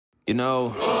You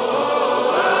know,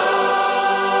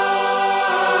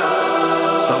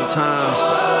 sometimes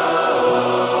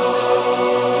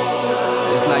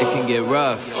this life can get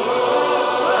rough.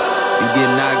 You get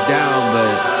knocked down,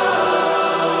 but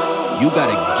you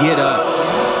gotta get up.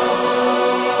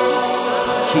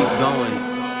 Keep going.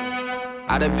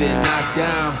 I'd have been knocked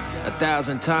down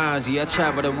 1,000 times, yeah, I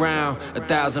traveled around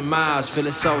 1,000 miles,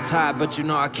 feeling so tired, but you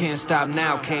know I can't stop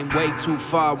now. Came way too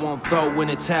far, won't throw in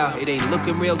the towel. It ain't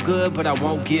looking real good, but I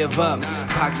won't give up.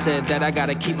 Pac said that I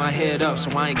gotta keep my head up, so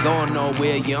I ain't going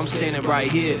nowhere, yeah, I'm standing right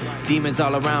here. Demons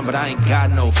all around, but I ain't got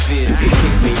no fear. You can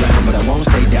kick me round, but I won't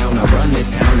stay down. I run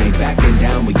this town, ain't backing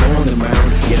down, we going in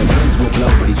rounds. Yeah, the winds will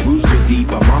blow, but these roots too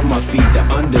deep. I'm on my feet, the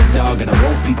underdog, and I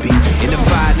won't be beat. In the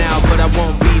fire now, but I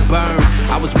won't be burned.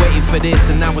 I was waiting for this,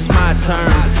 and now it's my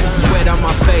turn. Sweat on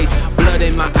my face, blood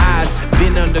in my eyes.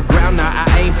 Been underground, now I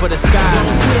aim for the sky.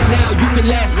 Don't quit now, you can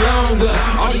last longer.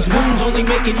 All these wounds only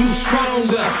making you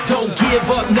stronger. Don't give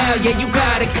up now, yeah, you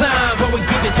gotta climb. But we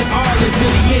give it your all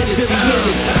until the end of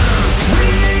time. We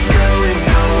ain't going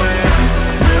nowhere.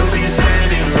 We'll be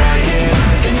standing right here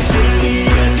until the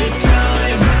end of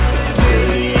time. Till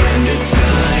the end of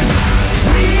time.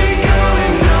 We ain't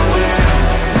going nowhere.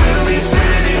 We'll be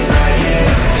standing right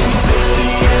here until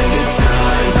the end of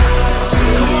time.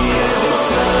 Till the end of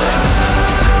time.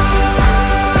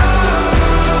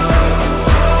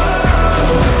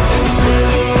 Until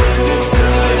the end of time.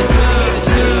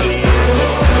 Until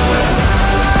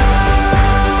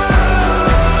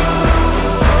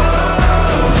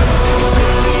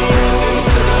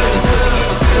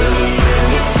the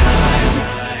end of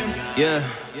time. Yeah.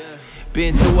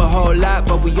 Been through a whole lot,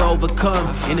 but we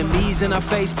overcome. Enemies in our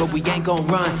face, but we ain't gon'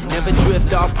 run. Never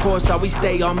drift off course, always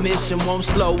stay on mission. Won't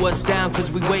slow us down, cause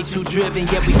we way too driven.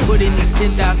 Yeah, we put in these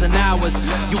 10,000 hours.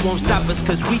 You won't stop us,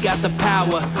 cause we got the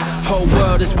power. Whole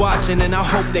world is watching, and I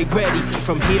hope they ready.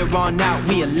 From here on out,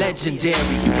 we are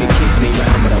legendary. You can kick me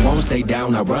round, but I won't stay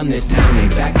down. I run this town,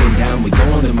 ain't backing down, we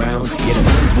going in rounds. Yeah, the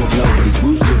winds will blow, but these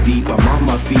roots too deep. I'm on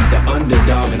my feet, the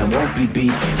underdog, and I won't be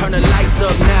beat. Turn the lights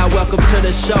up now, welcome to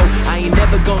the show. I ain't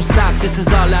never gonna stop, this is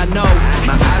all I know.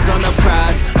 My eyes on the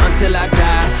prize, until I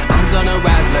die. I'm gonna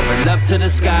rise, level up to the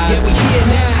skies. Yeah, we here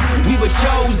now, we were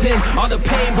chosen. All the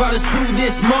pain brought us to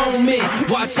this moment.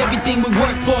 Watch everything we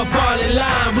work for fall in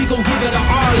line. We gon' give it our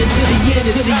all until the end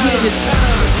of time.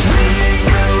 We ain't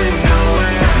going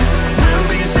nowhere. We'll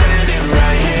be standing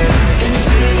right here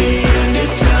until the end of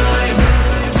time.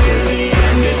 Till the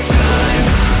end of time.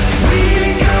 We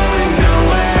ain't going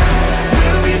nowhere.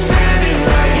 We'll be standing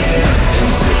right here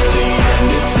until the end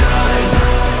of time.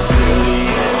 Till the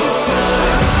end of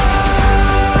time.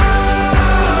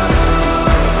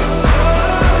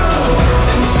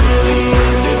 Until the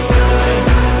end of time.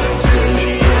 Till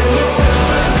the end of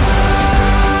time.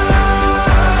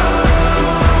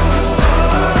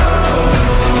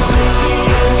 Until the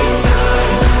end of time.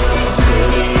 Till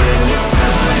the end of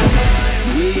time.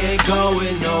 We ain't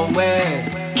going nowhere.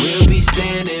 We'll be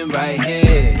standing right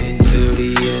here until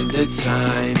the end of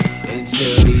time.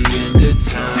 Until the end of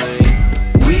time.